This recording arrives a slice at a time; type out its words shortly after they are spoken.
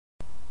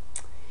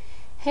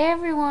Hey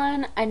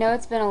everyone! I know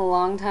it's been a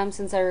long time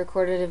since I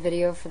recorded a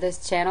video for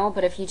this channel,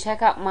 but if you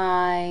check out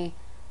my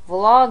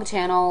vlog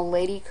channel,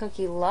 Lady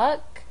Cookie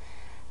Luck,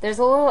 there's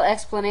a little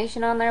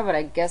explanation on there, but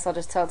I guess I'll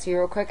just tell it to you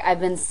real quick.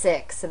 I've been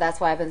sick, so that's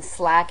why I've been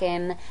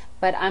slacking,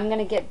 but I'm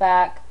gonna get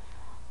back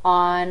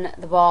on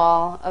the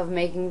ball of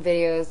making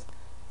videos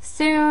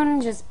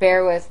soon. Just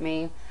bear with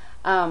me.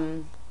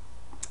 How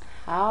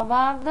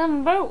about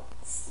them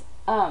boats?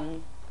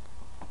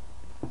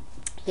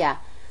 Yeah.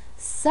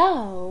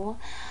 So,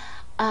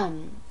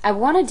 I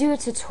want to do a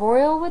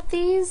tutorial with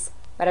these,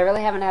 but I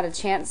really haven't had a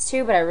chance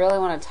to, but I really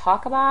want to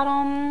talk about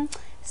them.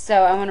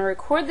 So I'm going to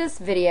record this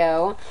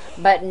video,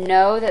 but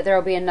know that there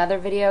will be another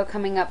video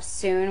coming up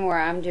soon where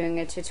I'm doing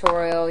a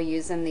tutorial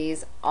using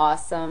these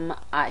awesome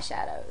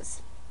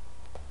eyeshadows.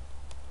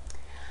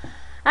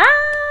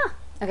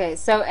 Okay,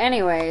 so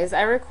anyways,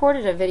 I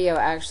recorded a video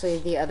actually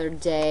the other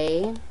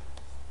day,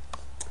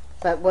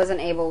 but wasn't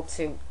able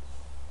to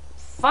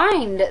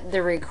find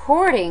the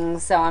recording,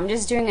 so I'm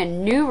just doing a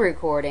new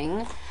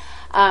recording.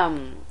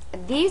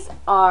 These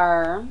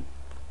are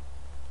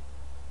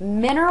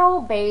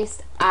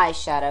mineral-based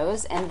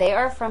eyeshadows, and they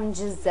are from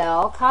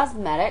Giselle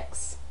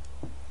Cosmetics.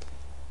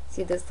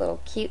 See this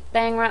little cute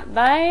thing right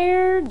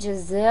there?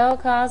 Giselle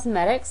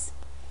Cosmetics.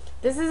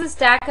 This is a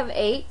stack of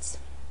 8.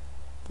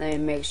 Let me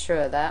make sure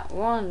of that.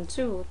 1,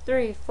 2,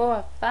 3,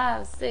 4,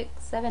 5,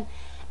 6, 7,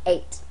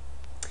 8.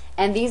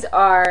 And these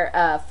are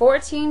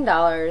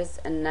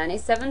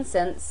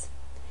 $14.97.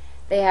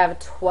 They have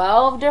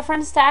 12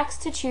 different stacks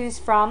to choose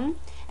from,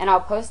 and I'll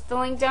post the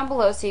link down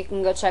below so you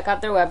can go check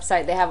out their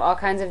website. They have all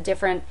kinds of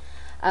different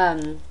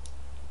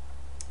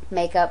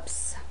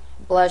makeups,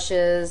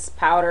 blushes,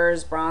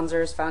 powders,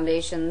 bronzers,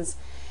 foundations,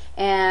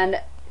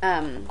 and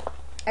I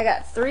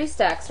got 3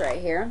 stacks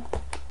right here.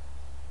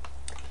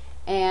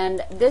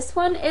 And this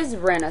one is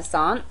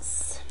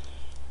Renaissance.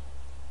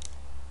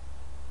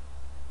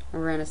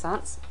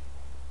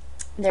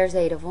 There's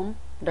 8 of them.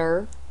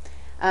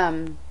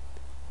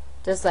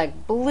 Just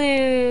like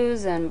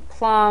blues and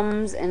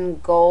plums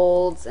and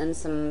golds and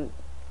some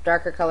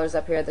darker colors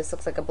up here. This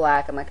looks like a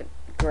black and like a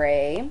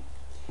gray.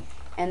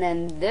 And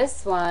then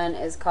this one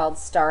is called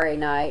Starry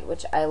Night,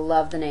 which I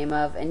love the name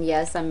of. And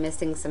yes, I'm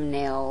missing some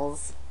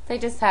nails. They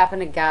just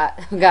happened to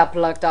got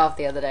plucked off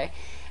the other day.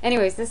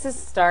 Anyways, this is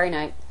Starry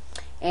Night,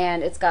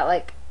 and it's got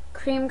like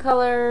cream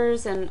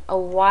colors and a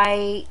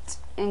white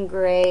and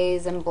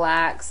grays and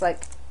blacks.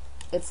 Like,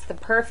 it's the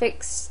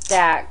perfect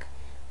stack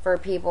for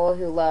people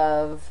who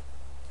love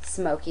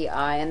smoky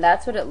eye, and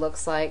that's what it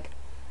looks like.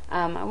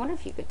 I wonder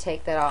if you could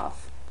take that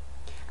off.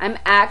 I'm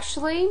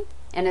actually,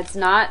 and it's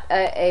not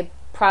a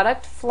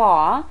product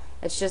flaw,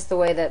 it's just the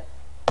way that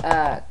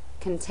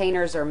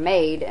containers are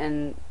made,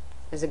 and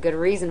there's a good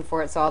reason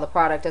for it so all the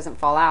product doesn't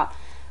fall out,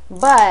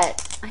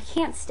 but I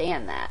can't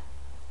stand that.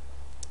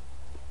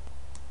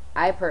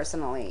 I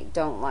personally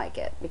don't like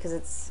it because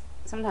it's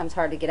sometimes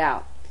hard to get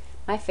out.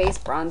 My face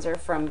bronzer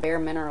from Bare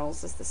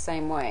Minerals is the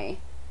same way.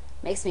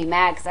 Makes me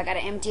mad because I got to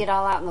empty it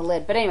all out in the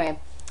lid. But anyway,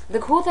 the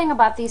cool thing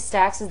about these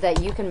stacks is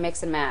that you can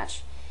mix and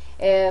match.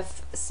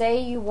 If, say,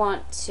 you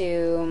want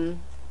to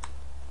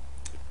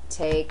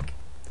take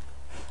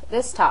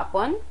this top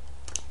one,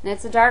 and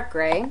it's a dark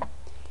gray,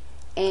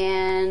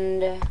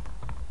 and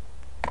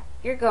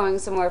you're going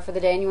somewhere for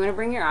the day and you want to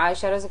bring your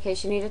eyeshadows in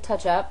case you need a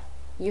touch up,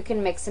 you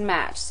can mix and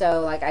match.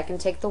 So, like, I can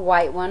take the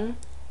white one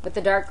with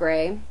the dark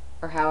gray,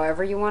 or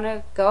however you want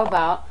to go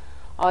about.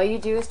 All you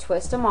do is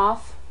twist them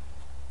off,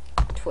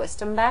 twist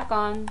them back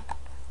on,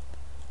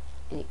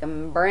 and you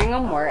can bring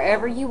them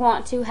wherever you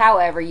want to,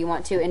 however you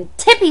want to. And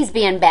Tippy's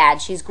being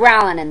bad. She's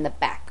growling in the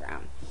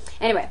background.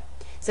 Anyway,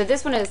 so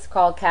this one is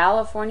called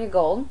California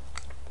Gold,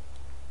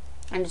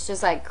 and it's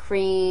just like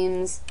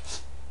creams,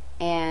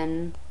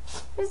 and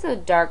there's a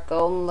dark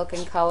golden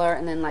looking color,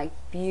 and then like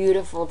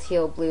beautiful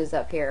teal blues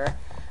up here.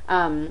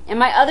 In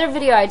my other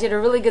video I did a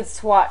really good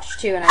swatch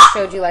too, and I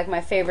showed you like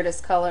my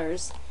favoriteest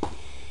colors.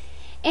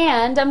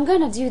 And I'm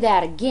gonna do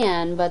that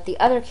again, but the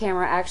other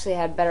camera actually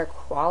had better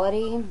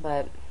quality,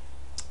 but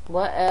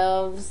what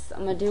else?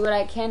 I'm gonna do what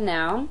I can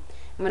now.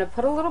 I'm gonna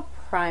put a little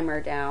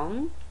primer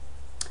down.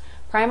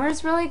 Primer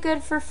is really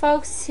good for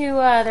folks who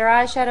their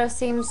eyeshadow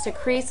seems to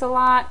crease a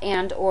lot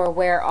and or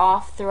wear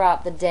off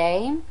throughout the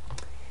day.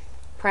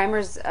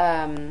 Primers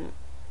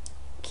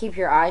keep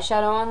your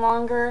eyeshadow on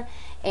longer,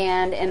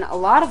 and in a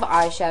lot of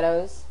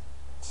eyeshadows,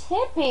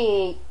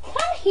 Tippy,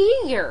 come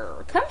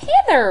here, come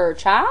hither,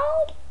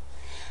 child.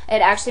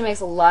 It actually makes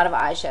a lot of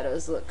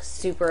eyeshadows look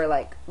super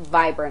like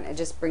vibrant. It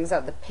just brings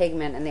out the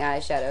pigment in the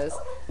eyeshadows.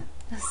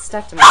 It's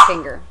stuck to my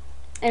finger.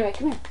 Anyway,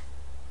 come here.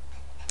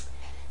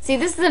 See,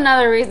 this is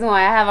another reason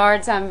why I have a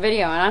hard time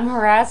videoing. I'm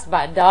harassed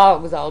by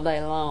dogs all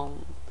day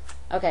long.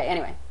 Okay,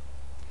 anyway,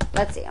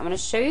 let's see. I'm going to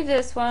show you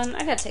this one.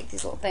 I got to take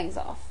these little things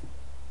off.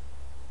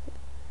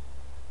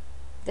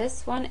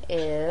 This one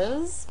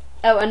is,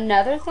 oh,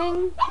 another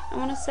thing I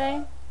want to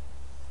say,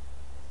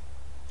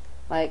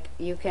 like,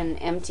 you can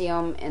empty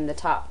them in the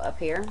top up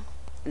here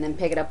and then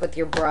pick it up with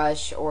your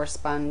brush or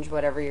sponge,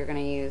 whatever you're going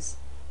to use,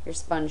 your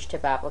sponge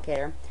tip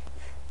applicator.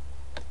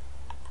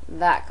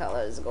 that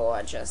color is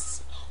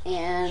gorgeous.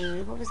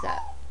 And what was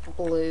that?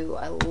 Blue.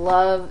 I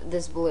love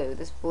this blue.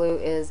 This blue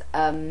is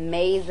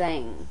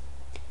amazing.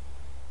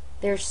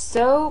 They're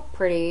so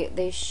pretty.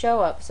 They show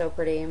up so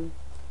pretty.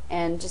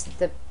 And just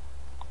the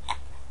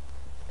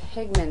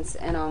pigments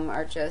in them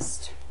are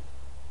just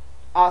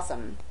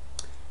awesome.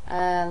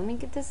 Let me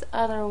get this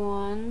other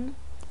one.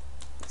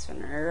 This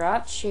one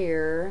right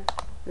here.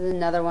 This is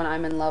another one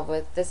I'm in love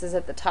with. This is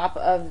at the top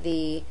of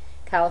the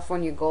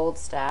California Gold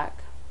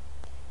stack.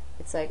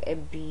 It's like a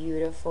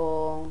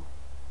beautiful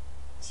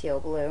teal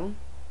blue.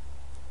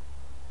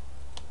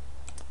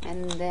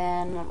 And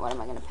then, what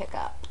am I going to pick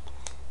up?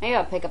 Maybe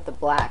I'll pick up the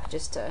black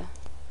just to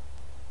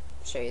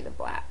show you the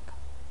black.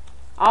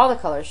 All the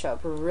colors show up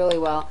really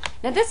well.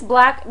 Now this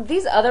black,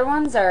 these other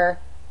ones are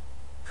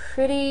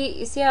pretty,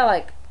 you see how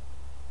like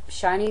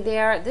shiny they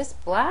are? This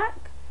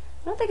black,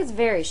 I don't think it's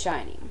very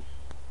shiny.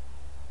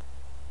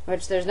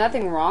 Which there's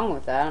nothing wrong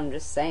with that, I'm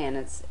just saying.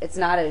 It's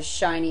not as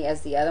shiny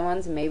as the other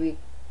ones, maybe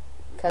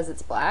because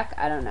it's black,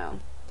 I don't know.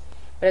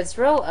 But it's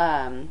real,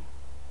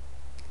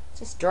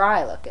 just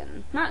dry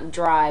looking. Not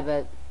dry,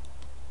 but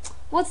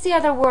what's the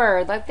other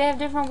word? Like they have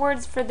different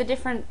words for the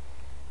different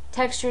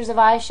textures of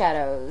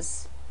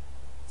eyeshadows.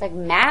 It's like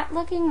matte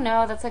looking?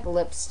 No, that's like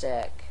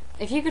lipstick.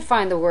 If you could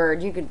find the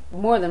word, you could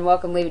more than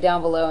welcome leave it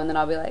down below, and then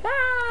I'll be like,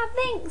 ah,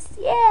 thanks,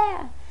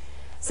 yeah.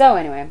 So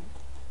anyway,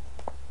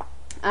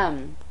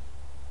 I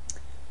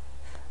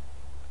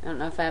don't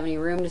know if I have any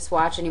room to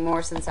swatch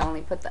anymore since I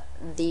only put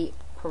the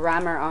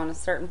primer on a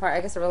certain part.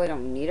 I guess I really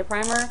don't need a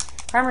primer.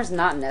 Primer's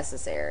not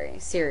necessary.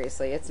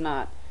 Seriously, it's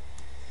not.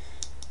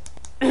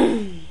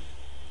 I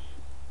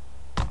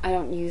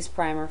don't use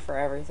primer for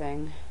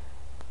everything.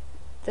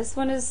 This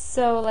one is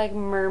so like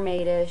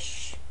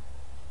mermaidish.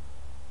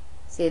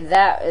 See,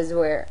 that is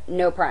where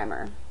no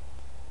primer.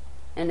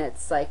 And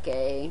it's like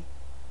the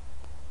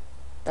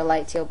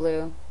light teal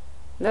blue.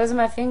 Those are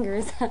my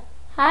fingers.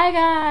 Hi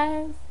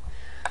guys.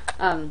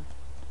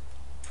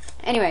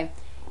 Anyway,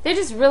 they're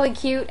just really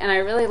cute, and I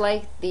really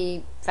like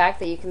the fact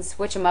that you can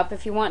switch them up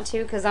if you want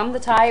to, because I'm the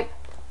type.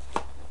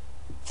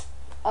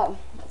 Oh,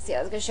 let's see, I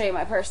was going to show you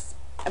my purse.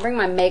 I bring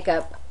my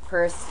makeup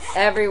purse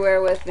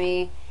everywhere with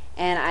me,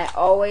 and I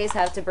always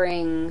have to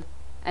bring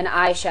an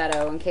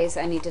eyeshadow in case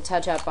I need to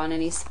touch up on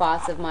any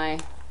spots of my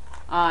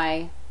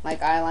eye,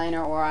 like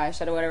eyeliner or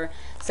eyeshadow, whatever.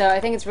 So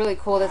I think it's really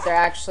cool that they're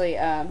actually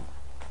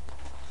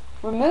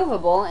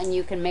removable, and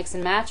you can mix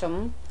and match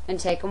them and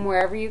take them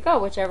wherever you go,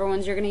 whichever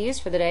ones you're going to use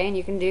for the day, and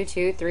you can do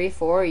 2, 3,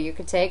 4, or you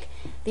could take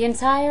the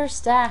entire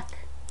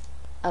stack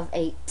of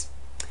 8.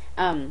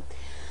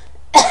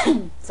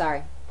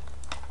 Sorry.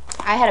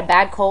 I had a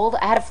bad cold.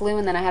 I had a flu,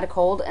 and then I had a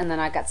cold, and then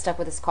I got stuck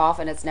with this cough,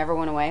 and it's never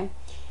went away.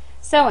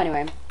 So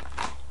anyway,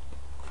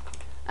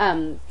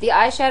 the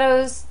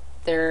eyeshadows,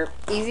 they're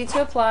easy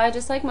to apply,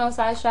 just like most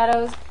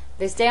eyeshadows.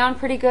 They stay on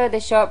pretty good. They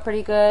show up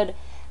pretty good.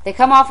 They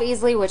come off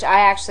easily, which I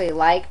actually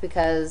like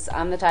because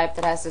I'm the type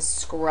that has to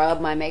scrub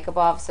my makeup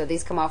off, so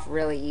these come off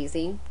really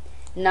easy.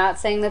 Not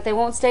saying that they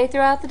won't stay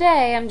throughout the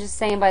day. I'm just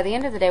saying by the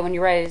end of the day when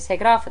you're ready to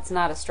take it off, it's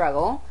not a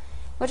struggle,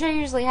 which I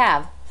usually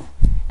have.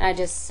 And I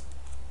just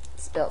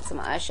spilled some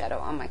eyeshadow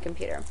on my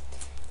computer.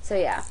 So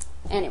yeah,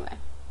 anyway.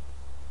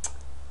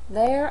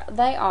 There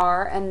they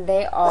are, and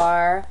they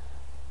are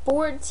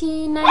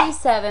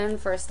 $14.97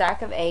 for a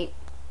stack of 8.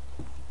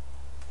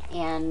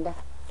 And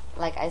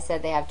like I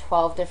said, they have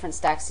 12 different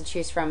stacks to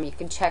choose from. You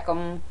can check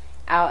them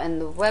out in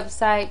the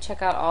website,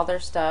 check out all their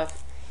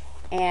stuff.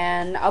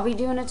 And I'll be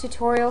doing a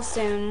tutorial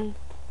soon.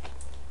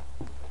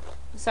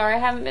 Sorry I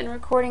haven't been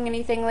recording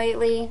anything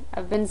lately.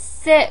 I've been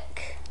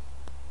sick.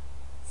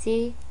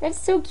 See? That's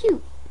so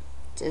cute.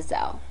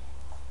 Giselle.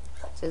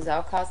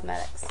 Giselle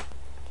Cosmetics.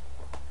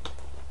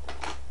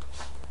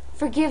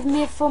 Forgive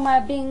me for my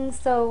being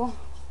so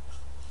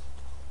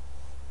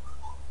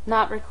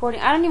not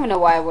recording. I don't even know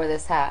why I wore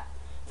this hat.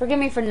 Forgive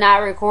me for not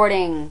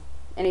recording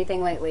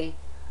anything lately.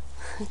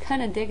 I'm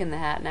kind of digging the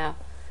hat now.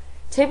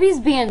 Tippy's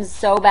being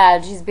so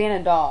bad. She's being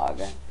a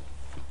dog.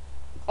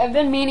 I've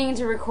been meaning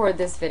to record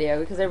this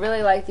video because I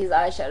really like these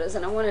eyeshadows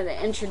and I wanted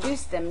to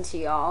introduce them to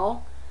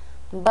y'all.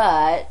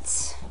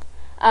 But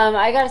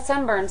I got a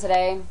sunburn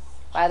today,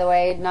 by the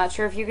way. Not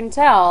sure if you can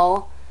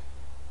tell.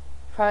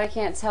 Probably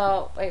can't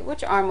tell. Wait,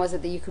 which arm was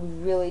it that you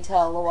could really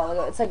tell a little while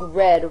ago? It's like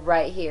red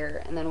right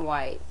here and then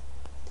white.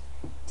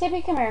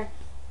 Tippy, come here.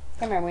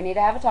 Come here, we need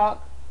to have a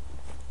talk.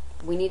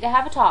 We need to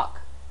have a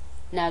talk.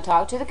 Now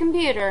talk to the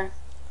computer.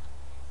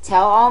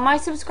 Tell all my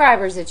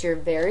subscribers that you're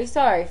very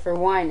sorry for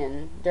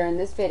whining during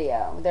this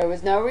video. There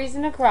was no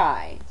reason to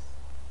cry.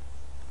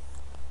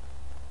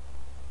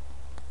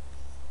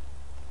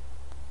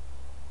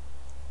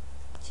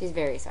 She's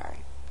very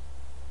sorry.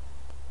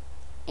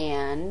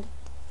 And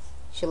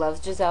she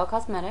loves Giselle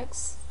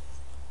Cosmetics.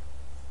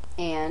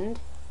 And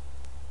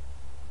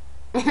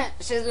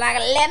she's like,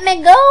 let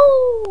me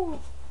go.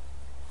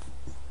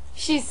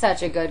 She's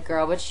such a good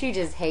girl, but she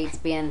just hates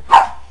being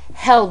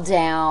held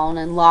down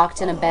and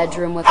locked in a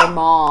bedroom with her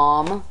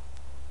mom.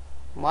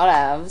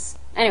 Whatevs.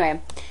 Anyway,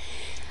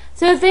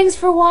 so thanks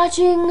for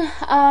watching.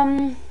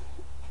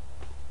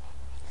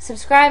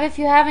 Subscribe if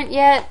you haven't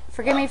yet.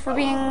 Forgive me for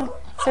being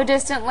so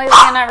distant lately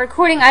and not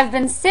recording. I've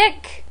been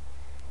sick.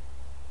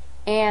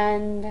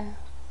 And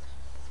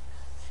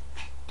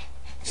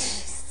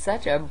she's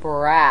such a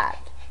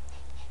brat.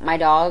 My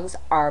dogs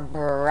are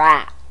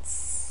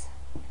brats.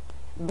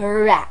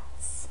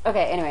 Brats.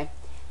 Okay, anyway.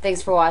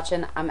 Thanks for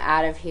watching. I'm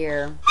out of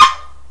here.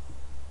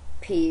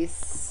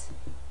 Peace.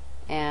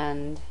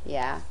 And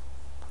yeah.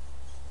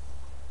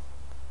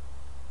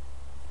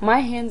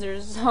 My hands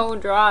are so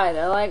dry.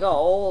 They're like an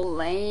old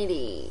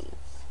lady.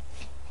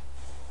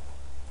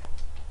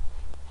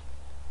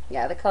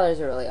 Yeah, the colors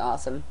are really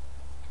awesome.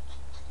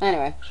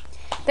 Anyway,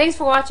 thanks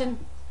for watching.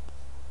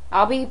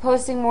 I'll be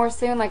posting more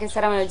soon. Like I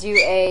said, I'm going to do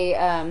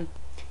a,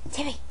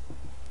 Timmy.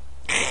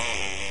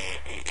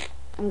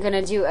 I'm going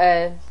to do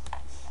a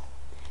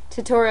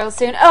tutorial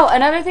soon. Oh,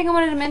 another thing I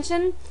wanted to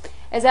mention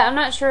is that I'm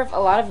not sure if a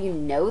lot of you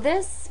know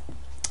this.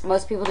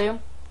 Most people do.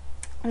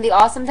 The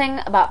awesome thing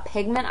about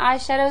pigment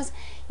eyeshadows,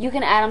 you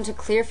can add them to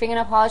clear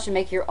fingernail polish and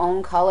make your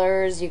own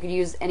colors. You could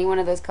use any one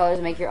of those colors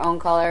and make your own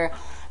color.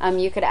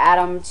 You could add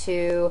them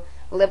to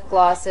lip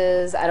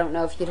glosses. I don't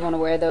know if you'd want to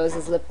wear those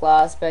as lip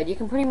gloss, but you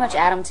can pretty much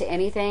add them to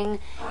anything.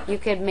 You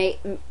could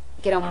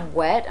get them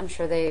wet. I'm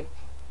sure they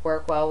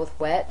work well with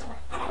wet,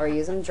 or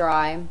use them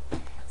dry.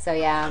 So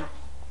yeah,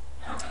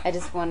 I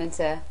just wanted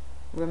to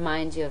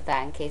remind you of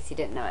that in case you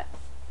didn't know it.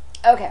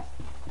 Okay,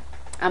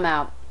 I'm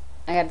out.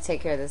 I gotta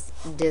take care of this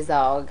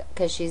dizog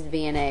because she's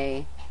being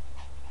a...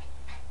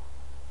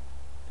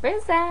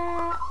 Where's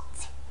that?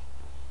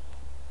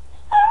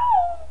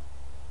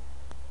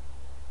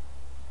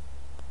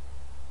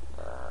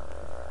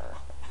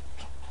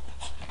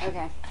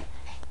 Okay.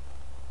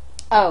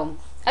 Oh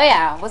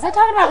yeah. Was I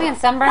talking about being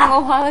sunburned a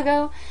little while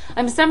ago?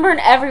 I'm sunburned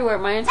everywhere.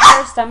 My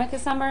entire stomach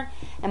is sunburned,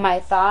 and my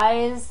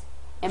thighs,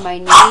 and my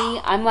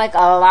knee. I'm like a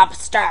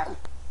lobster.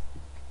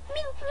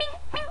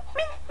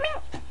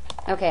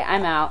 Okay,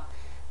 I'm out.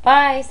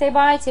 Bye. Say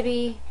bye,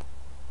 Tibby.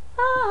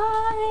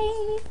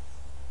 Bye.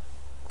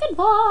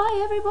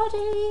 Goodbye,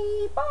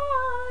 everybody.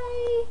 Bye.